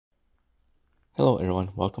Hello everyone,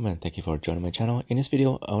 welcome and thank you for joining my channel. In this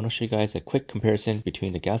video, I want to show you guys a quick comparison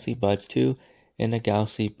between the Galaxy Buds 2 and the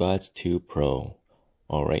Galaxy Buds 2 Pro.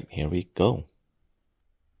 Alright, here we go.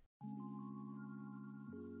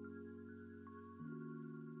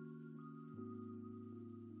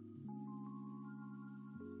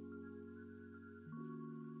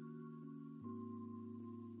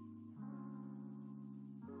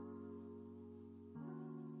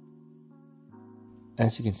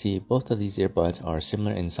 As you can see, both of these earbuds are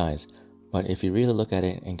similar in size, but if you really look at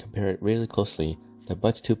it and compare it really closely, the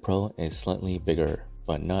Buds 2 Pro is slightly bigger,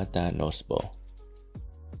 but not that noticeable.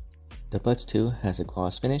 The Buds 2 has a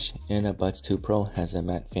gloss finish and the Buds 2 Pro has a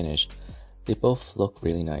matte finish. They both look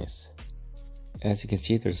really nice. As you can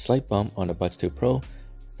see, there's a slight bump on the Buds 2 Pro.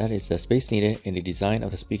 That is the space needed in the design of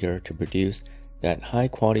the speaker to produce that high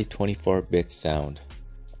quality 24-bit sound.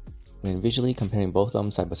 When visually comparing both of them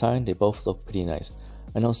side by side, they both look pretty nice.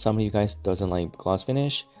 I know some of you guys doesn't like gloss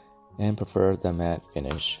finish and prefer the matte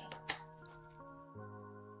finish.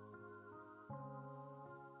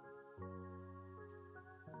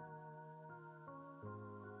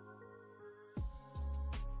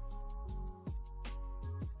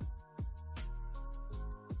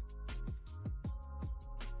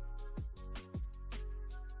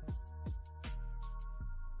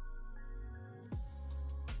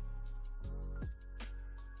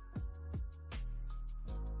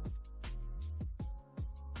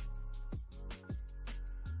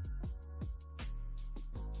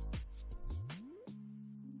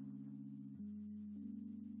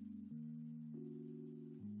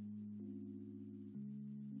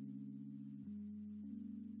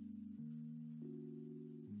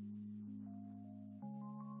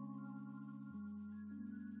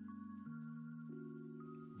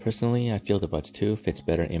 Personally, I feel the Buds 2 fits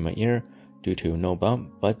better in my ear due to no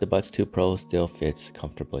bump, but the Buds 2 Pro still fits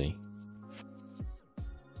comfortably.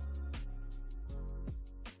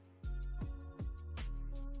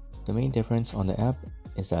 The main difference on the app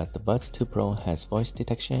is that the Buds 2 Pro has voice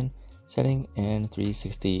detection setting and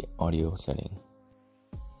 360 audio setting.